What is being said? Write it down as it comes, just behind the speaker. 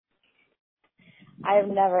I have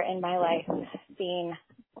never in my life seen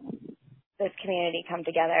this community come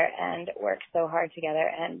together and work so hard together,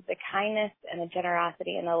 and the kindness and the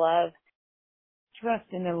generosity and the love. Trust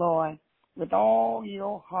in the Lord with all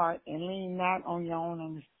your heart and lean not on your own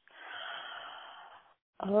understanding.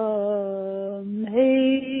 Amazing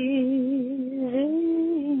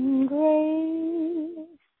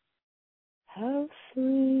grace, how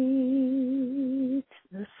sweet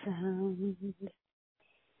the sound.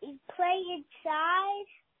 You play inside,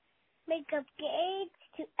 make up games,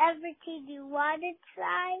 do everything you want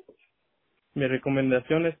inside. Mi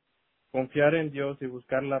recomendación es confiar en Dios y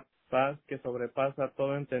buscar la paz que sobrepasa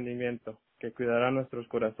todo entendimiento, que cuidará nuestros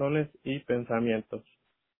corazones y pensamientos.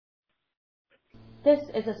 This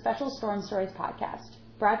is a special Storm Stories podcast,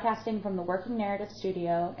 broadcasting from the Working Narrative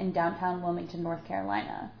Studio in downtown Wilmington, North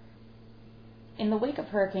Carolina. In the wake of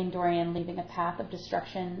Hurricane Dorian leaving a path of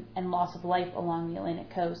destruction and loss of life along the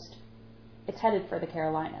Atlantic coast, it's headed for the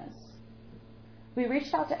Carolinas. We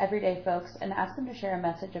reached out to everyday folks and asked them to share a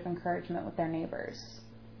message of encouragement with their neighbors.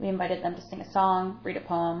 We invited them to sing a song, read a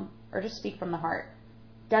poem, or just speak from the heart.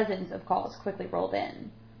 Dozens of calls quickly rolled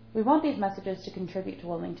in. We want these messages to contribute to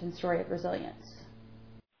Wilmington's story of resilience.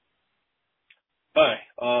 Hi,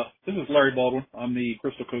 this is Larry Baldwin. I'm the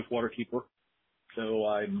Crystal Coast Waterkeeper. So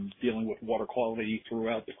I'm dealing with water quality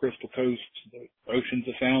throughout the Crystal Coast, the oceans,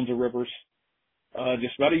 the sounds, the rivers.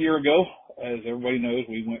 Just about a year ago, as everybody knows,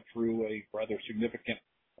 we went through a rather significant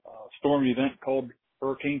storm event called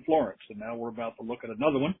Hurricane Florence, and now we're about to look at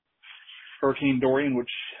another one, Hurricane Dorian,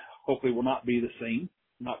 which hopefully will not be the same,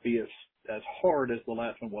 not be as hard as the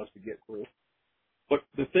last one was to get through. But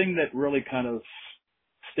the thing that really kind of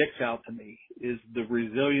sticks out to me is the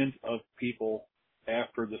resilience of people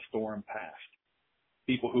after the storm passed.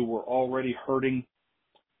 People who were already hurting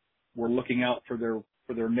were looking out for their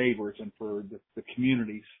neighbors and for the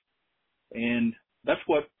communities. And that's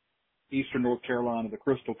what Eastern North Carolina, the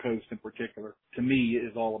Crystal Coast in particular, to me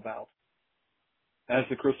is all about. As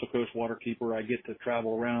the Crystal Coast Waterkeeper, I get to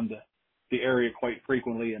travel around the area quite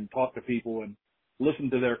frequently and talk to people and listen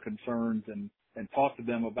to their concerns and talk to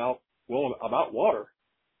them about water.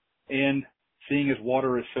 And seeing as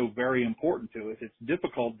water is so very important to us, it's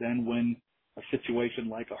difficult then when a situation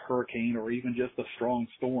like a hurricane or even just a strong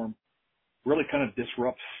storm really kind of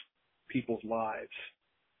disrupts people's lives.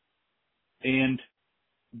 And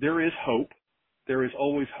there is hope. There is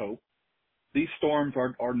always hope. These storms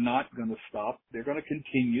are not going to stop. They're going to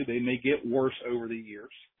continue. They may get worse over the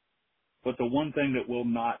years. But the one thing that will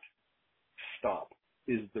not stop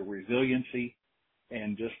is the resiliency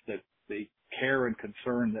and just the care and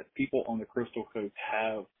concern that people on the Crystal Coast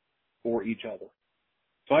have for each other.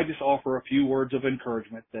 So I just offer a few words of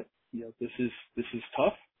encouragement that, this is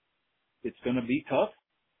tough. It's going to be tough,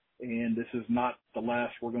 and this is not the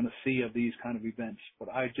last we're going to see of these kind of events. But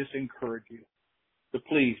I just encourage you to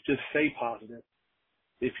please just stay positive.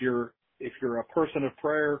 If you're a person of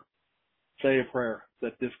prayer, say a prayer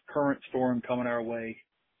that this current storm coming our way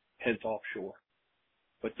heads offshore.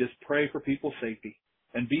 But just pray for people's safety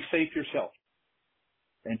and be safe yourself.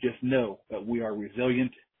 And just know that we are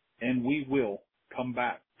resilient and we will come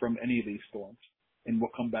back from any of these storms, and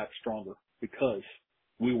we'll come back stronger because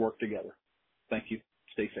we work together. Thank you.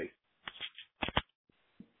 Stay safe.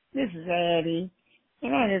 This is Addie,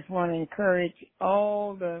 and I just want to encourage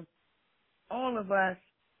all of us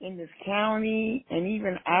in this county and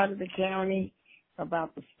even out of the county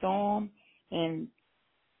about the storm. And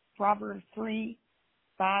Proverbs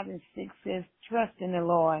 3:5-6 says, trust in the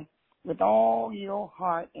Lord with all your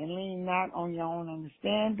heart and lean not on your own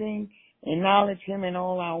understanding. Acknowledge him in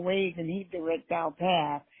all our ways and he direct our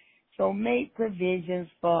path. So make provisions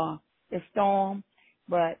for the storm,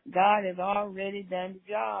 but God has already done the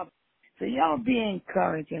job. So y'all be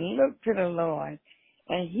encouraged and look to the Lord,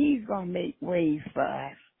 and he's going to make ways for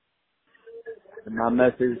us. My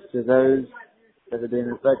message to those that have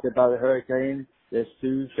been affected by the hurricane, this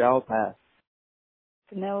too shall pass.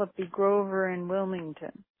 Penelope Grover in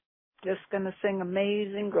Wilmington. Just going to sing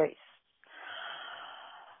Amazing Grace.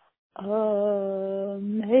 Amazing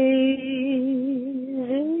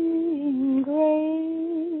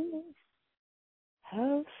grace,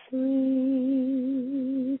 how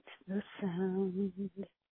sweet the sound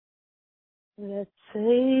that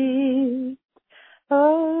saved a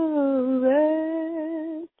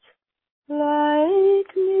wretch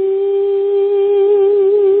like me.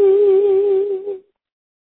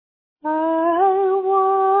 I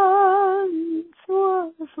once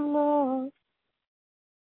was lost,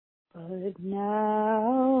 but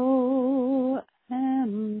now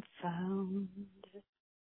am found.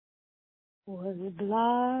 Was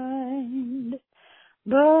blind,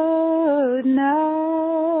 but now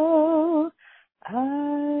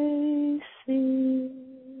I see.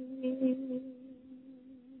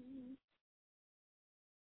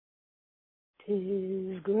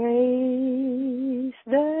 'Tis grace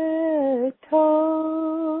that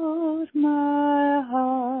taught my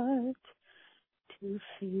heart to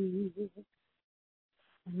feel,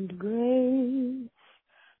 and grace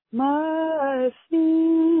my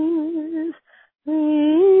fears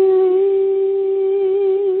relieved.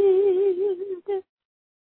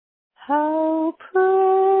 How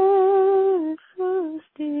precious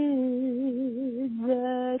did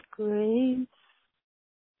that grace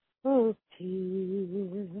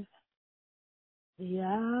appear, the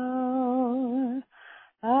hour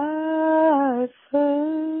I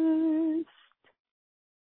first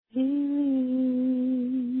believed.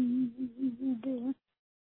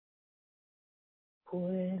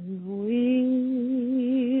 When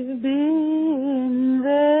we've been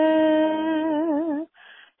there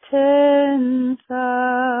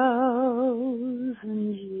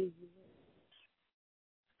 10,000 years,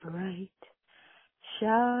 bright,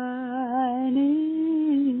 shining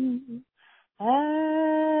as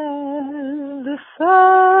the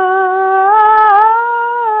sun,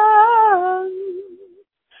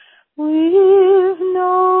 we've no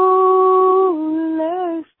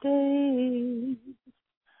less days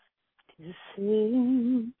to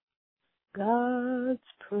sing God's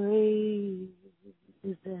praise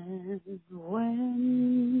than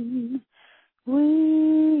when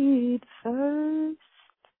we'd first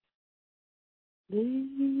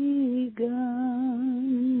begun.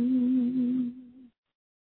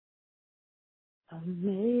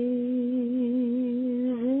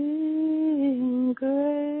 Amazing grace,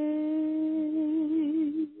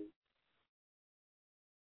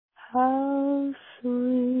 how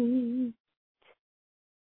sweet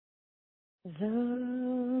the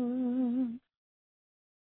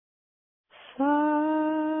sound.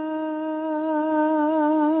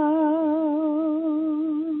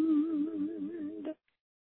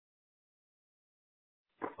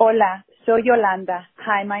 Hola, soy Yolanda.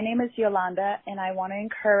 Hi, my name is Yolanda, and I want to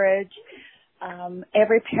encourage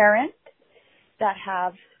every parent that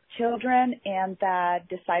have children and that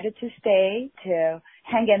decided to stay to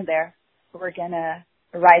hang in there. We're going to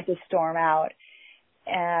ride the storm out.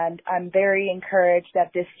 And I'm very encouraged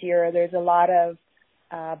that this year there's a lot of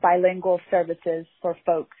bilingual services for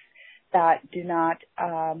folks that do not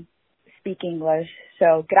speak English.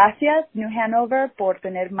 So, gracias, New Hanover, por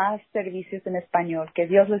tener más servicios en español. Que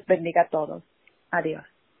Dios les bendiga a todos. Adiós.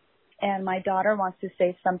 And my daughter wants to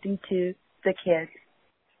say something to the kids.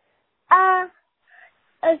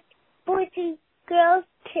 Boys and girls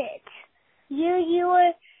kids,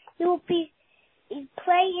 you'll be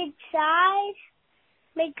play inside,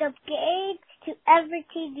 make up games, do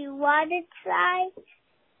everything you want inside.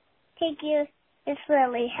 Thank you. It's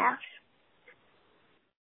Lily House.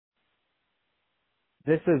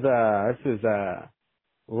 This is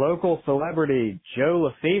local celebrity Joe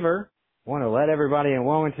LaFever. Want to let everybody in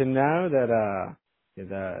Wilmington know that I'm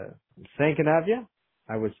thinking of you.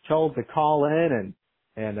 I was told to call in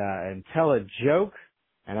and tell a joke,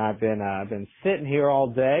 and I've been sitting here all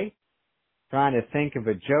day trying to think of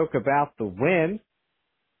a joke about the wind,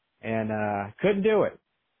 and couldn't do it.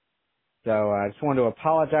 So I just wanted to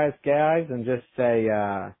apologize, guys, and just say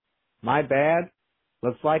my bad.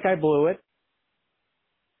 Looks like I blew it.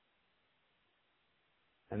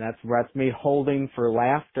 And that's me holding for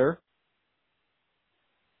laughter.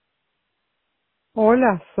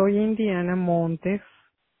 Hola, soy Indiana Montes.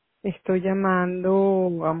 Estoy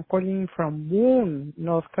llamando, I'm calling from Boone,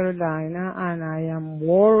 North Carolina, and I am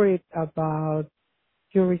worried about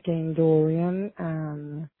Hurricane Dorian,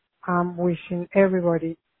 and I'm wishing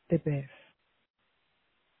everybody the best.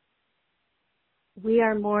 We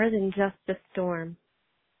are more than just a storm.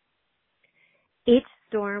 Each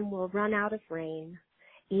storm will run out of rain.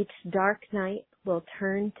 Each dark night will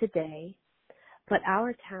turn to day. But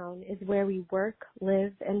our town is where we work,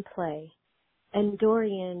 live, and play. And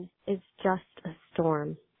Dorian is just a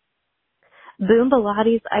storm.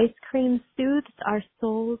 Boombalotti's ice cream soothes our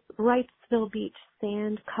souls. Wrightsville Beach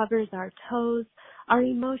sand covers our toes. Our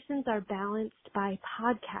emotions are balanced by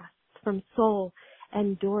podcasts from Soul.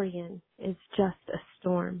 And Dorian is just a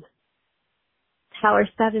storm. Tower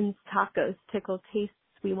 7's tacos tickle tastes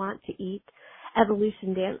we want to eat.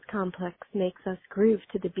 Evolution Dance Complex makes us groove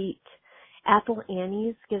to the beat. Apple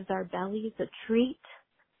Annie's gives our bellies a treat.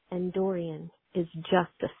 And Dorian is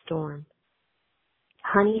just a storm.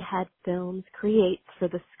 Honeyhead Films creates for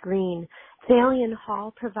the screen. Thalian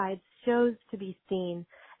Hall provides shows to be seen.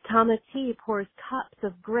 Tama T pours cups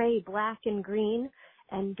of gray, black, and green.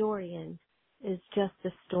 And Dorian is just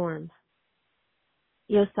a storm.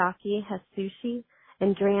 Yosaki has sushi,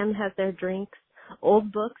 and Dram has their drinks.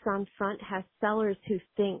 Old Books on front has sellers who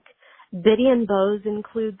think. Biddy and Bose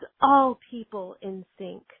includes all people in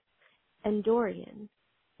sync. And Dorian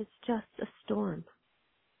is just a storm.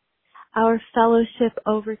 Our fellowship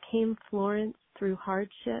overcame Florence through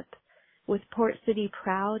hardship, with Port City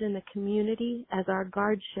proud and the community as our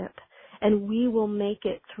guardship, and we will make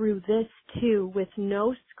it through this too with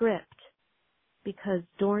no script, because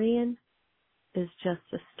Dorian is just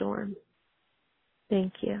a storm.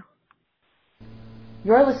 Thank you.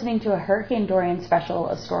 You're listening to a Hurricane Dorian special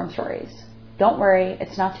of Storm Stories. Don't worry,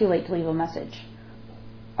 it's not too late to leave a message.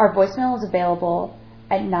 Our voicemail is available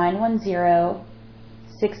at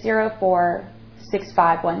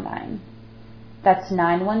 910-604-6519. That's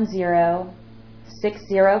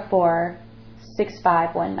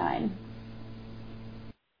 910-604-6519.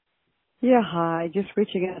 Yeah, hi. Just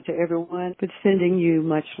reaching out to everyone, but sending you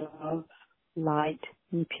much love, light,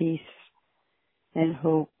 and peace, and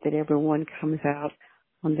hope that everyone comes out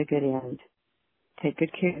on the good end. Take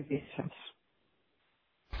good care of yourselves.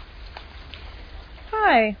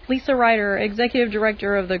 Hi, Lisa Ryder, Executive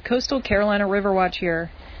Director of the Coastal Carolina River Watch here,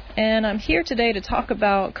 and I'm here today to talk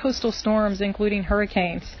about coastal storms, including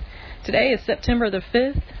hurricanes. Today is September the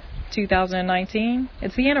 5th, 2019.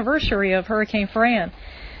 It's the anniversary of Hurricane Fran,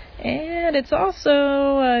 and it's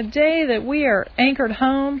also a day that we are anchored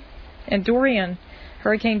home, and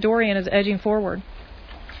Hurricane Dorian is edging forward.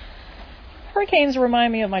 Hurricanes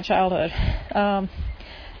remind me of my childhood.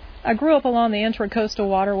 I grew up along the Intracoastal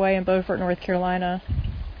Waterway in Beaufort, North Carolina.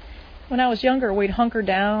 When I was younger, we'd hunker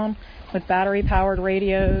down with battery-powered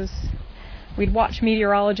radios. We'd watch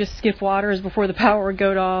meteorologist Skip Waters before the power would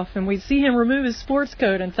go off, and we'd see him remove his sports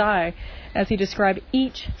coat and tie as he described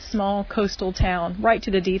each small coastal town, right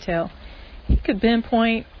to the detail. He could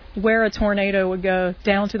pinpoint where a tornado would go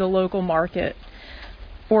down to the local market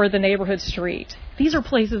or the neighborhood street. These are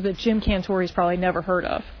places that Jim Cantori's probably never heard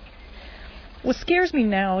of. What scares me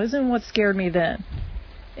now isn't what scared me then.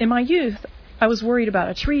 In my youth, I was worried about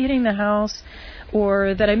a tree hitting the house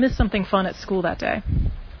or that I missed something fun at school that day.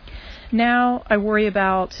 Now I worry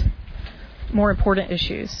about more important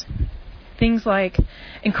issues. Things like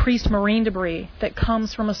increased marine debris that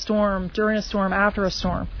comes from a storm, during a storm, after a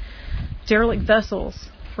storm. Derelict vessels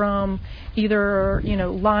from either,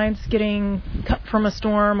 lines getting cut from a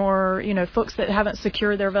storm or, folks that haven't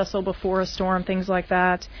secured their vessel before a storm, things like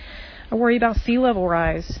that. I worry about sea level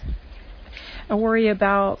rise. I worry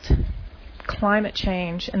about climate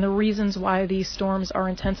change and the reasons why these storms are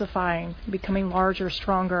intensifying, becoming larger,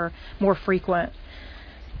 stronger, more frequent.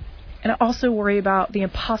 And I also worry about the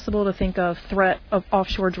impossible to think of threat of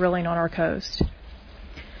offshore drilling on our coast.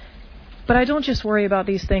 But I don't just worry about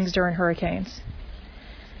these things during hurricanes.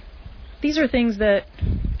 These are things that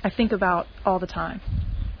I think about all the time.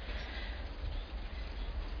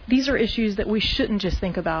 These are issues that we shouldn't just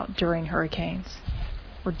think about during hurricanes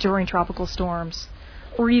or during tropical storms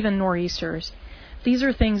or even nor'easters. These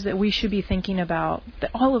are things that we should be thinking about,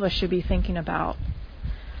 that all of us should be thinking about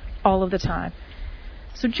all of the time.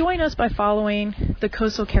 So join us by following the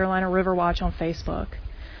Coastal Carolina River Watch on Facebook.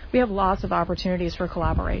 We have lots of opportunities for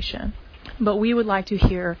collaboration, but we would like to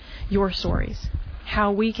hear your stories,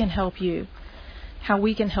 how we can help you, how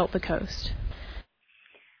we can help the coast.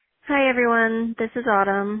 Hi everyone, this is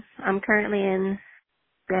Autumn. I'm currently in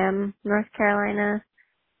Graham, North Carolina.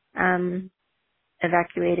 I'm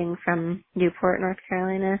evacuating from Newport, North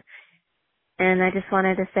Carolina. And I just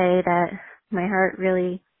wanted to say that my heart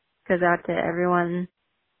really goes out to everyone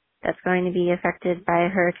that's going to be affected by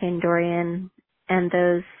Hurricane Dorian and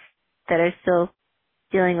those that are still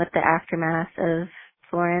dealing with the aftermath of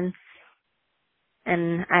Florence.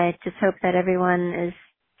 And I just hope that everyone is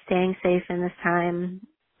staying safe in this time,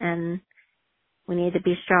 and we need to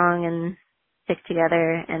be strong and stick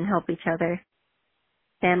together and help each other.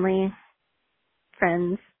 Family,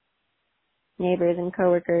 friends, neighbors, and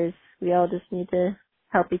coworkers, we all just need to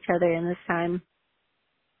help each other in this time.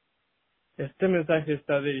 Este mensaje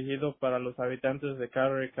está dirigido para los habitantes de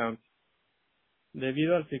Carroll County.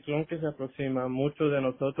 Debido al ciclón que se aproxima, muchos de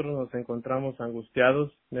nosotros nos encontramos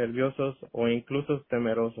angustiados, nerviosos o incluso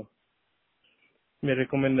temerosos. Mi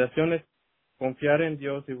recomendación es confiar en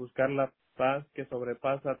Dios y buscar la paz que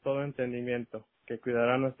sobrepasa todo entendimiento, que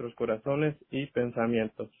cuidará nuestros corazones y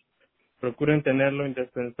pensamientos. Procuren tener lo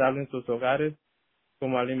indispensable en sus hogares,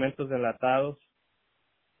 como alimentos enlatados,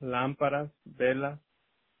 lámparas, velas,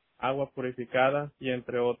 agua purificada y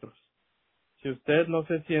entre otros. Si usted no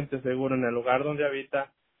se siente seguro en el lugar donde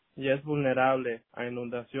habita y es vulnerable a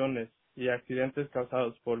inundaciones y accidentes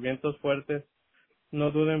causados por vientos fuertes,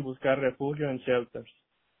 no duden en buscar refugio en shelters.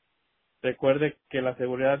 Recuerde que la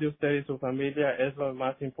seguridad de usted y su familia es lo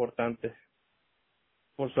más importante.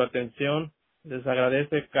 Por su atención, les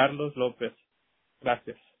agradece Carlos López.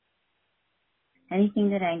 Gracias.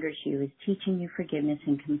 Anything that angers you is teaching you forgiveness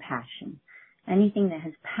and compassion. Anything that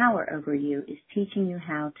has power over you is teaching you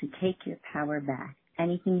how to take your power back.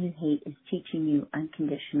 Anything you hate is teaching you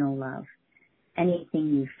unconditional love.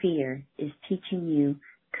 Anything you fear is teaching you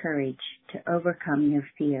courage to overcome your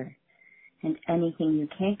fear. And anything you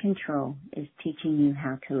can't control is teaching you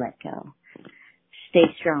how to let go. Stay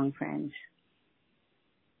strong, friends.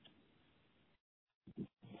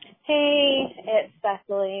 Hey, it's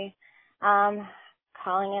Cecily.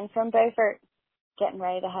 Calling in from Beaufort, getting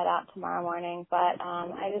ready to head out tomorrow morning. But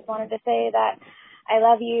I just wanted to say that I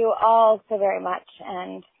love you all so very much,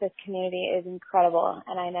 and this community is incredible.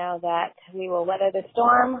 And I know that we will weather the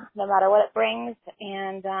storm, no matter what it brings.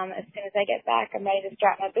 And as soon as I get back, I'm ready to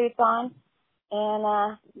strap my boots on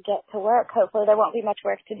and get to work. Hopefully there won't be much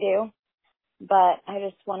work to do. But I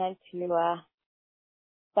just wanted to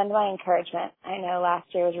send my encouragement. I know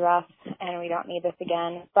last year was rough, and we don't need this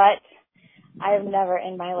again. But I've never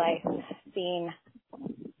in my life seen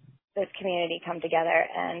this community come together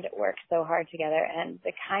and work so hard together, and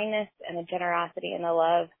the kindness and the generosity and the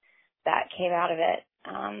love that came out of it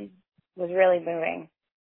was really moving.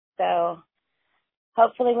 So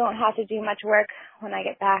hopefully we won't have to do much work when I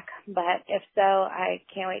get back, but if so, I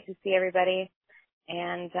can't wait to see everybody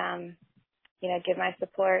and, give my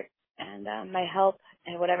support and my help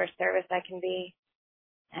and whatever service I can be.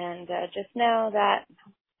 And just know that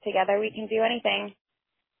together we can do anything.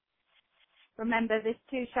 Remember, this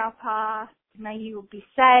too shall pass. May you be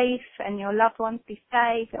safe and your loved ones be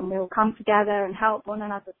safe, and we'll come together and help one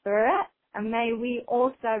another through it. And may we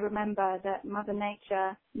also remember that Mother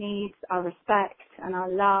Nature needs our respect and our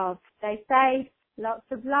love. Stay safe.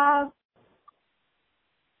 Lots of love.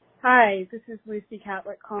 Hi, this is Lucy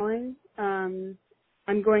Catlett calling. I'm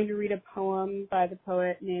going to read a poem by the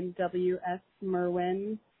poet named W.S.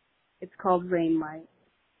 Merwin. It's called Rainlight.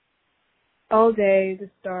 All day the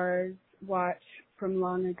stars watch from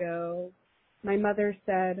long ago. My mother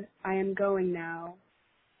said, I am going now.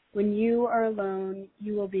 When you are alone,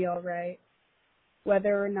 you will be all right.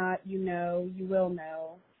 Whether or not you know, you will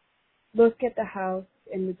know. Look at the house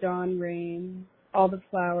in the dawn rain. All the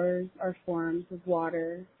flowers are forms of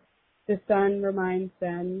water. The sun reminds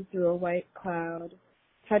them through a white cloud,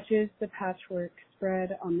 touches the patchwork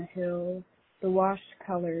spread on the hill, the washed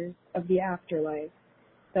colors of the afterlife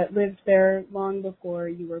that lived there long before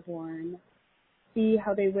you were born. See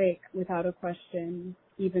how they wake without a question,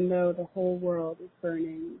 even though the whole world is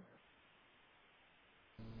burning.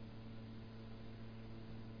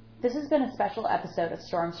 This has been a special episode of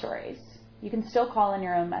Storm Stories. You can still call in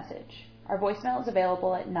your own message. Our voicemail is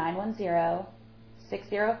available at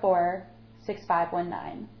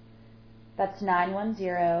 910-604-6519. That's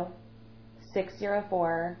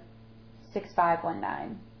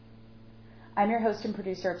 910-604-6519. I'm your host and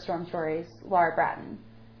producer of Storm Stories, Laura Bratton.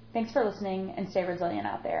 Thanks for listening, and stay resilient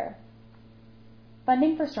out there.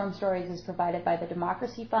 Funding for Storm Stories is provided by the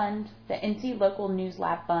Democracy Fund, the NC Local News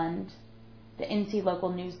Lab Fund, the NC Local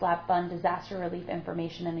News Lab Fund Disaster Relief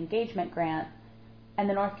Information and Engagement Grant, and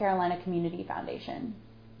the North Carolina Community Foundation.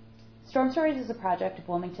 Storm Stories is a project of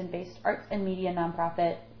Wilmington-based arts and media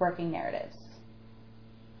nonprofit Working Narratives.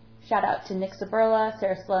 Shout out to Nick Saberla,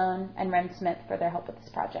 Sarah Sloan, and Ren Smith for their help with this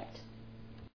project.